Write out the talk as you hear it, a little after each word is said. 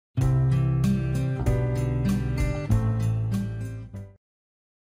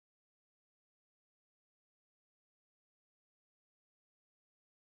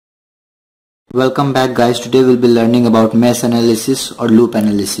Welcome back guys. Today we'll be learning about mesh analysis or loop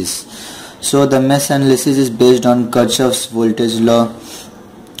analysis. So the mesh analysis is based on Kirchhoff's voltage law,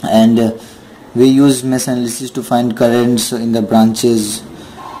 and we use mesh analysis to find currents in the branches.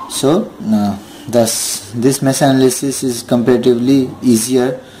 So thus this mesh analysis is comparatively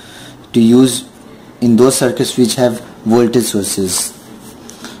easier to use in those circuits which have voltage sources.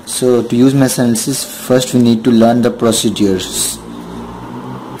 So to use mesh analysis, first we need to learn the procedures.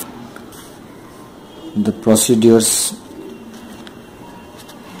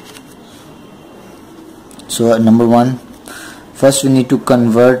 So number one, first we need to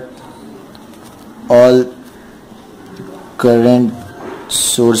convert all current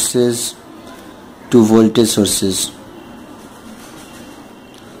sources to voltage sources.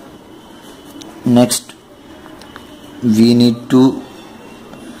 Next, we need to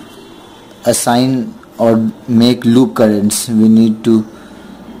assign or make loop currents. We need to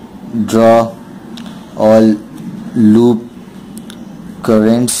draw all loop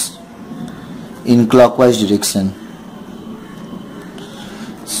currents in clockwise direction.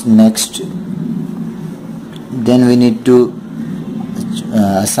 Next, then we need to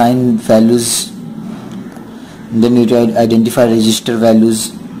assign values. Then we need to identify resistor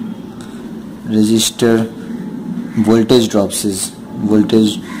values. Resistor voltage drops is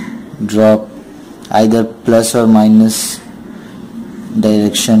voltage drop either plus or minus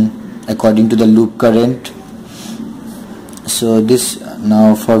direction according to the loop current. So this,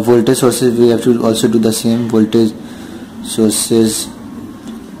 now for voltage sources we have to also do the same. Voltage sources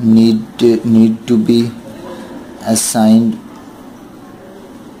need to be assigned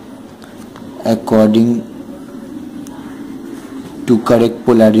according to correct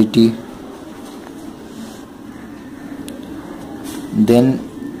polarity. Then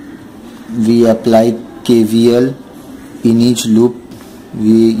we apply KVL in each loop.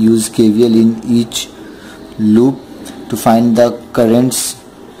 We use KVL in each loop to find the currents,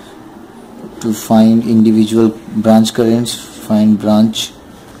 to find individual branch currents, find branch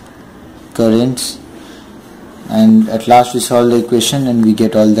currents, and at last we solve the equation and we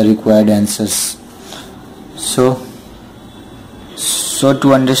get all the required answers. So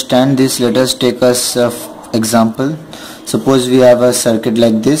to understand this, let us take us an example. Suppose we have a circuit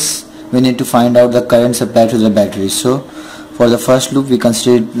like this. We need to find out the current supplied to the battery. So for the first loop we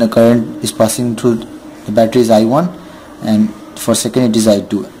consider the current is passing through the battery is I1, and for second it is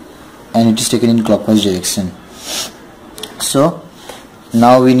I2, and it is taken in clockwise direction. So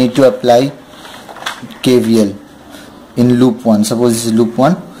now we need to apply KVL in loop 1. Suppose this is loop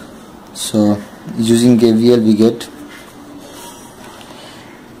 1. So using KVL we get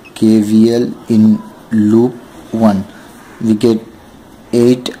KVL in loop 1. We get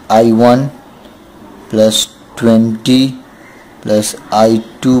 8I1 plus 20 plus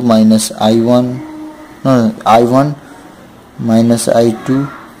I2 minus I1 minus I2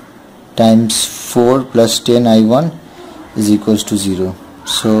 times 4 plus 10 I1 is equals to 0.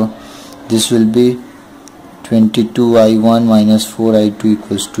 So this will be 22 I1 minus 4 I2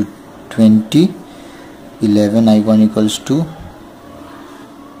 equals to 20. 11 I1 equals to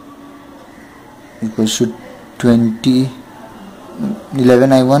 20.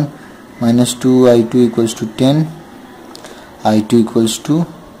 11 I1 minus 2 I2 equals to 10. I2 equals to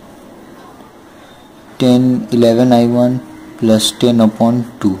 10. 11 I1 plus 10 upon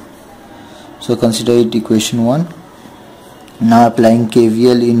 2. So consider it equation 1. Now applying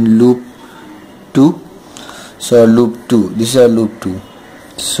KVL in loop 2. So loop 2, this is our loop 2.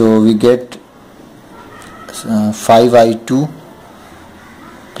 So we get 5I2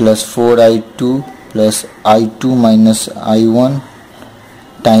 plus 4I2 plus I2 minus I1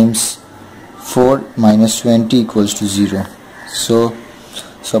 times 4 minus 20 equals to 0. So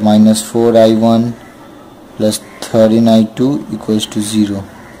minus 4 I1 plus 13 I2 equals to 0.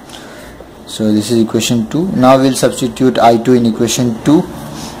 So this is equation 2. Now we'll substitute I2 in equation 2.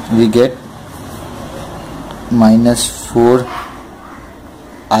 We get minus 4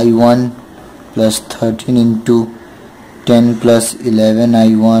 I1 plus 13 into 10 plus 11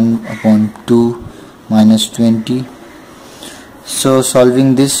 I1 upon 2 minus 20. So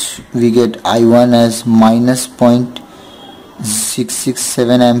solving this we get I1 as minus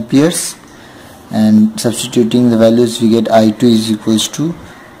 0.667 amperes, and substituting the values we get I2 is equals to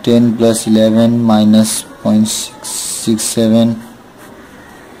 10 plus 11 minus 0.667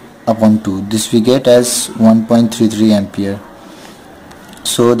 upon 2. This we get as 1.33 ampere.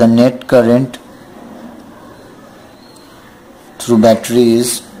 So the net current through battery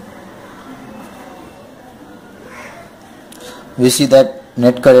is, we see that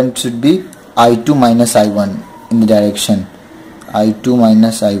net current should be I2 minus I1 in the direction I2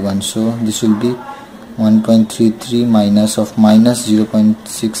 minus I1. So this will be 1.33 minus of minus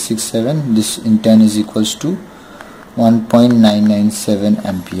 0.667. This in turn is equals to 1.997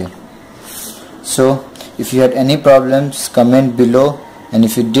 ampere. So if you had any problems, comment below, and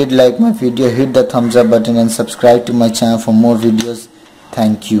if you did like my video, hit the thumbs up button and subscribe to my channel for more videos.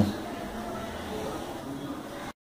 Thank you.